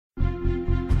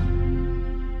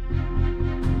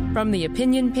From the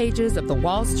opinion pages of the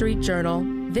Wall Street Journal,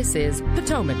 this is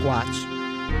Potomac Watch.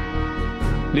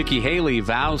 Nikki Haley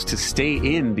vows to stay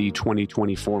in the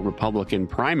 2024 Republican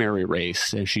primary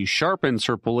race as she sharpens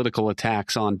her political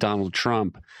attacks on Donald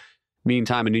Trump.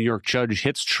 Meantime, a New York judge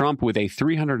hits Trump with a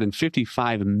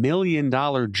 $355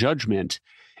 million judgment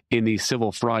in the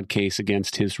civil fraud case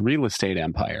against his real estate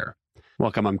empire.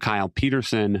 Welcome, I'm Kyle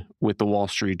Peterson with the Wall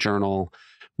Street Journal.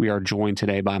 We are joined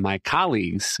today by my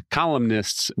colleagues,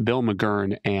 columnists Bill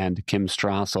McGurn and Kim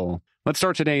Strassel. Let's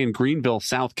start today in Greenville,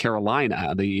 South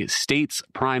Carolina. The state's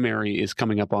primary is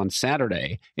coming up on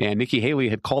Saturday, and Nikki Haley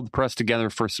had called the press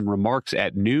together for some remarks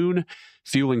at noon,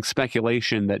 fueling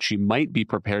speculation that she might be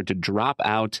prepared to drop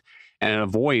out and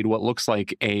avoid what looks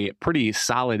like a pretty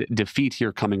solid defeat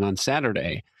here coming on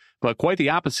Saturday. But quite the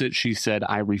opposite, she said,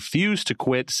 "I refuse to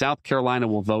quit. South Carolina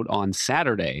will vote on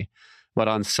Saturday. But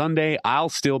on Sunday, I'll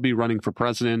still be running for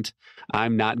president.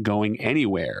 I'm not going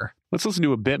anywhere." Let's listen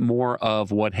to a bit more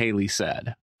of what Haley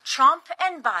said. Trump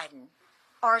and Biden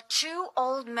are two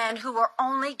old men who are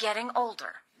only getting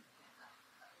older.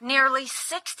 Nearly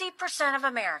 60% of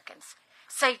Americans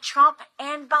say Trump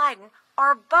and Biden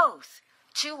are both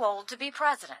too old to be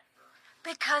president.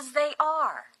 Because they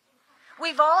are.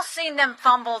 We've all seen them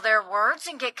fumble their words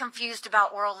and get confused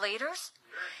about world leaders.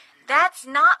 That's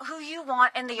not who you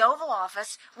want in the Oval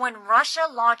Office when Russia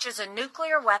launches a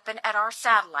nuclear weapon at our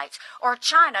satellites or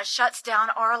China shuts down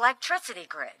our electricity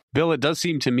grid. Bill, it does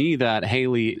seem to me that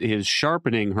Haley is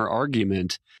sharpening her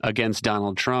argument against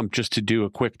Donald Trump. Just to do a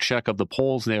quick check of the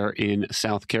polls there in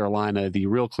South Carolina, the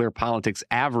Real Clear Politics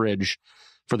average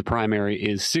for the primary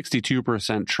is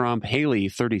 62% Trump, Haley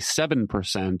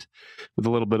 37%, with a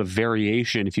little bit of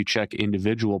variation if you check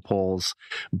individual polls.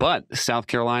 But South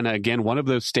Carolina, again, one of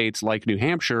those states like New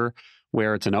Hampshire,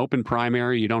 where it's an open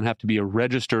primary, you don't have to be a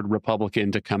registered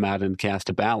Republican to come out and cast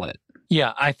a ballot.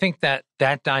 Yeah, I think that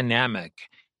dynamic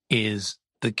is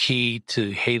the key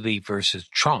to Haley versus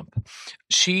Trump.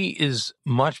 She is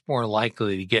much more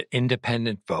likely to get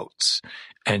independent votes,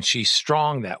 and she's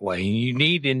strong that way. And you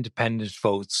need independent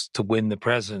votes to win the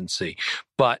presidency,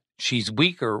 but she's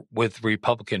weaker with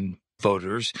Republican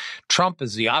voters. Trump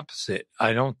is the opposite.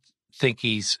 I don't think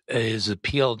his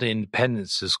appeal to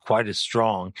independents is quite as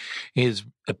strong. His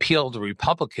appeal to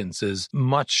Republicans is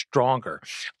much stronger.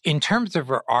 In terms of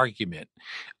her argument,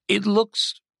 it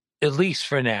looks, at least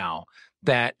for now,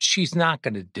 that she's not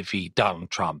going to defeat Donald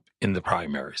Trump in the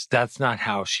primaries. That's not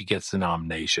how she gets the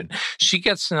nomination. She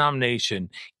gets the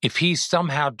nomination if he's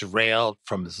somehow derailed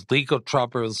from his legal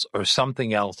troubles or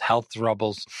something else, health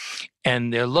troubles,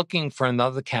 and they're looking for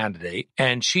another candidate,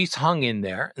 and she's hung in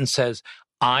there and says,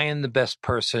 I am the best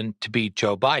person to beat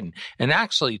Joe Biden. And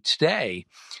actually today,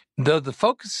 though the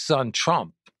focus is on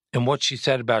Trump and what she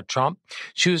said about Trump,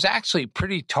 she was actually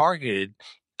pretty targeted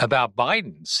about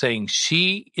Biden, saying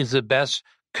she is the best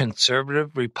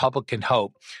conservative Republican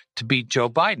hope to beat Joe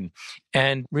Biden.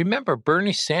 And remember,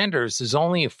 Bernie Sanders is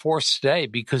only a force today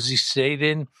because he stayed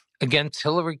in against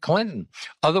Hillary Clinton.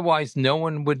 Otherwise, no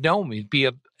one would know him. He'd be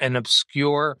an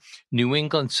obscure New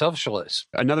England socialist.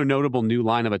 Another notable new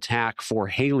line of attack for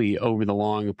Haley over the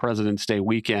long President's Day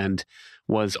weekend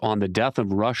was on the death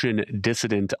of Russian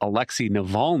dissident Alexei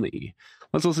Navalny.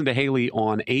 Let's listen to Haley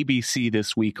on ABC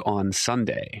This Week on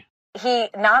Sunday. He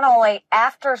not only,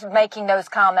 after making those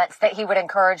comments that he would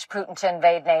encourage Putin to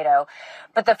invade NATO,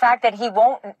 but the fact that he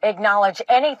won't acknowledge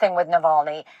anything with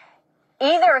Navalny.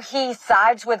 Either he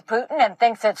sides with Putin and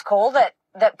thinks it's cool that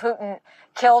Putin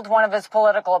killed one of his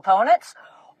political opponents,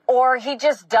 or he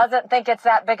just doesn't think it's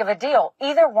that big of a deal.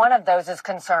 Either one of those is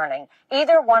concerning.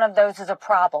 Either one of those is a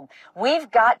problem. We've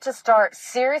got to start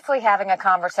seriously having a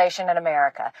conversation in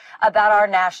America about our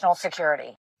national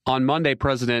security. On Monday,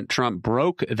 President Trump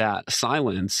broke that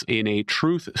silence in a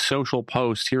Truth Social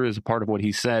post. Here is a part of what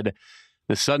he said.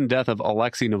 The sudden death of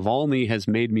Alexei Navalny has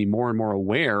made me more and more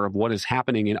aware of what is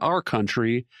happening in our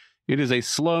country. It is a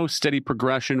slow, steady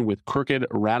progression with crooked,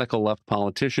 radical left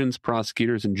politicians,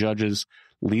 prosecutors, and judges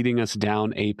leading us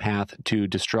down a path to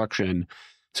destruction.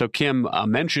 So, Kim, a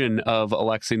mention of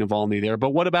Alexei Navalny there,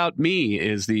 but what about me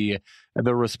is the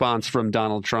response from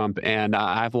Donald Trump. And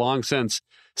I've long since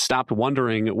stopped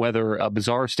wondering whether a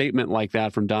bizarre statement like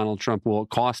that from Donald Trump will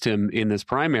cost him in this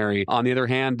primary. On the other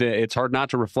hand, it's hard not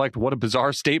to reflect what a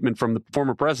bizarre statement from the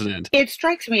former president. It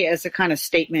strikes me as the kind of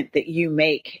statement that you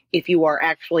make if you are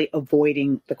actually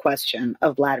avoiding the question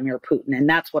of Vladimir Putin. And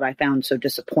that's what I found so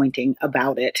disappointing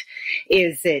about it,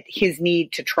 is that his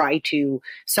need to try to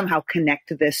somehow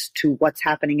connect this to what's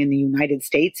happening in the United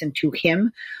States and to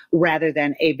him rather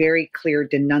than a very clear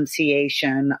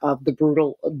denunciation of the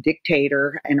brutal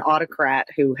dictator and autocrat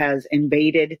who has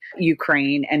invaded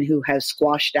Ukraine and who has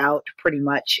squashed out pretty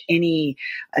much any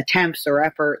attempts or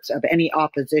efforts of any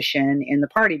opposition in the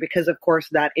party. Because, of course,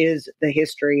 that is the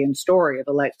history and story of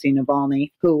Alexei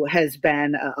Navalny, who has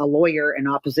been a lawyer, an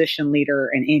opposition leader,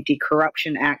 an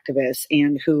anti-corruption activist,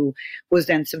 and who was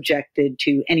then subjected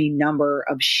to any number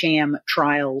of sham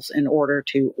trials in order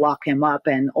to lock him up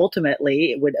and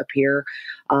ultimately, it would appear,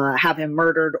 have him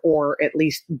murdered or at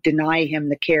least deny him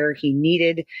the care he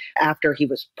needed after he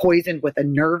was poisoned with a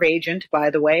nerve agent, by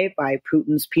the way, by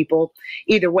Putin's people.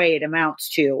 Either way, it amounts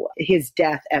to his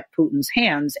death at Putin's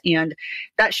hands. And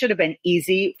that should have been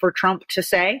easy for Trump to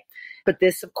say. But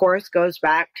this, of course, goes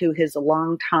back to his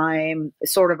long time,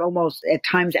 sort of almost at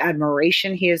times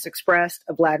admiration he has expressed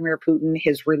of Vladimir Putin,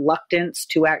 his reluctance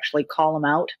to actually call him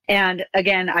out. And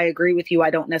again, I agree with you. I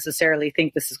don't necessarily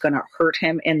think this is going to hurt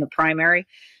him in the primary,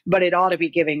 but it ought to be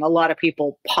giving a lot of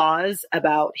people pause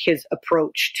about his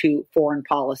approach to foreign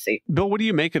policy. Bill, what do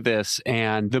you make of this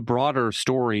and the broader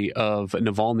story of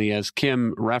Navalny? As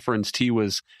Kim referenced, he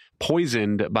was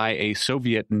poisoned by a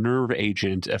Soviet nerve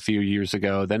agent a few years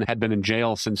ago, then had been in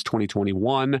jail since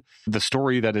 2021. The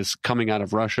story that is coming out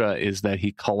of Russia is that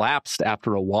he collapsed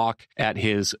after a walk at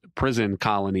his prison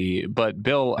colony. But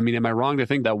Bill, I mean, am I wrong to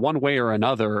think that one way or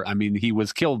another, I mean, he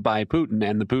was killed by Putin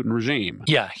and the Putin regime?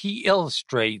 Yeah, he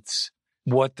illustrates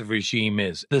what the regime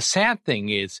is. The sad thing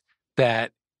is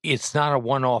that it's not a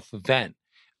one-off event.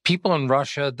 People in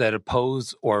Russia that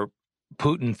oppose or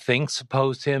Putin thinks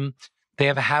oppose him, they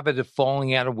have a habit of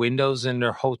falling out of windows in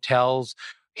their hotels.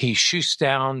 He shoots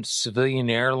down civilian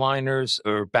airliners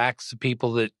or backs the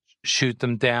people that shoot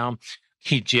them down.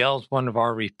 He jails one of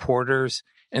our reporters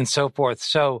and so forth.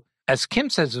 So, as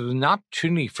Kim says, it was an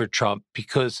opportunity for Trump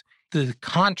because the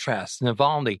contrast,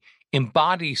 Navalny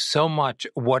embodies so much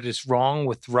what is wrong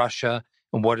with Russia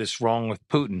and what is wrong with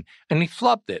Putin. And he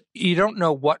flubbed it. You don't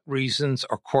know what reasons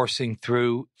are coursing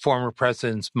through former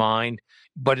president's mind,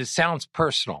 but it sounds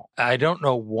personal. I don't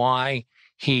know why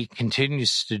he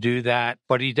continues to do that,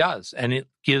 but he does. And it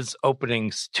gives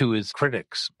openings to his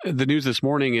critics. The news this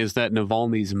morning is that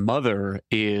Navalny's mother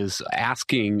is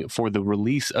asking for the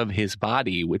release of his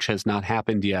body, which has not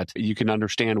happened yet. You can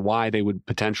understand why they would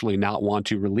potentially not want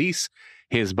to release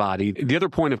his body. The other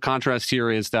point of contrast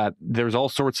here is that there's all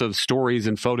sorts of stories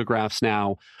and photographs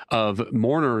now of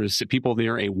mourners, people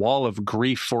near a wall of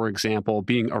grief, for example,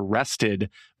 being arrested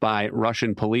by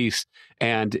Russian police.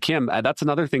 And Kim, that's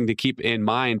another thing to keep in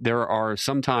mind. There are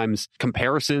sometimes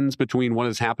comparisons between what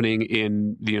is happening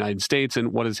in the United States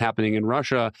and what is happening in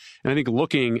Russia. And I think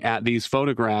looking at these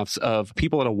photographs of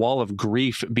people at a wall of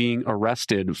grief being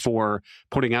arrested for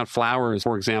putting out flowers,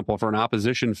 for example, for an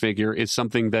opposition figure is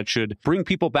something that should bring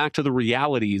people back to the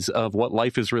realities of what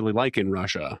life is really like in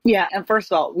Russia. Yeah. And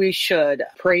first of all, we should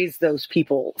praise those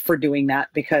people for doing that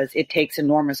because it takes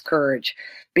enormous courage.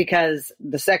 Because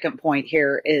the second point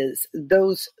here is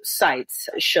those sites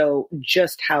show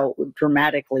just how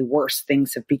dramatically worse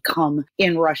things have become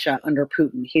in Russia under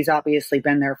Putin. He's obviously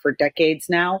been there for decades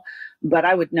now. But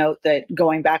I would note that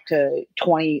going back to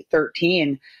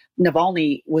 2013,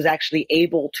 Navalny was actually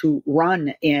able to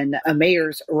run in a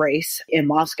mayor's race in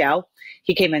Moscow.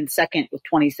 He came in second with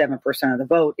 27% of the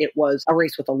vote. It was a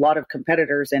race with a lot of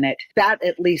competitors in it. That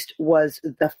at least was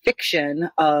the fiction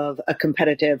of a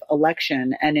competitive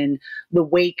election. And in the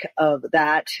wake of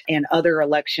that and other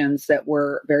elections that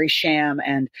were very sham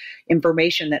and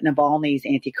information that Navalny's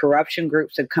anti-corruption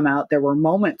groups had come out, there were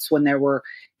moments when there were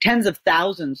tens of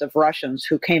thousands of Russians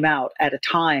who came out at a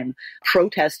time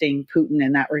protesting Putin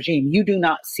and that regime. You do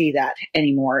not see that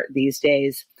anymore these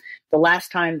days. The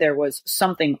last time there was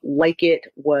something like it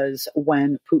was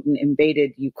when Putin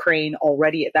invaded Ukraine.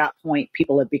 Already at that point,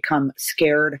 people had become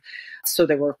scared. So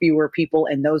there were fewer people,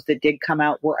 and those that did come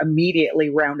out were immediately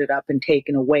rounded up and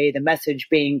taken away. The message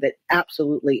being that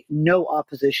absolutely no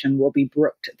opposition will be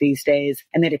brooked these days,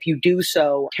 and that if you do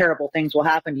so, terrible things will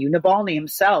happen to you. Navalny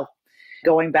himself,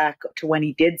 going back to when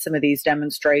he did some of these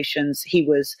demonstrations, he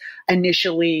was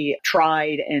initially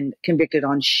tried and convicted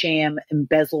on sham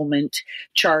embezzlement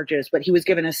charges, but he was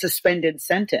given a suspended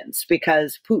sentence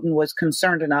because Putin was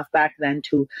concerned enough back then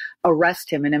to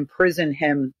arrest him and imprison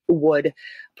him would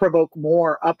provoke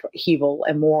more upheaval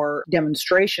and more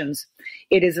demonstrations.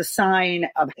 It is a sign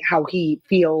of how he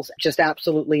feels just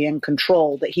absolutely in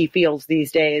control, that he feels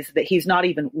these days that he's not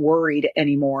even worried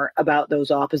anymore about those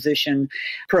opposition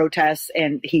protests,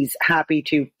 and he's happy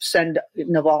to send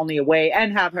Navalny away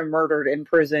and have him murdered in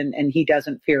prison, and he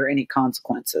doesn't fear any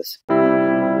consequences.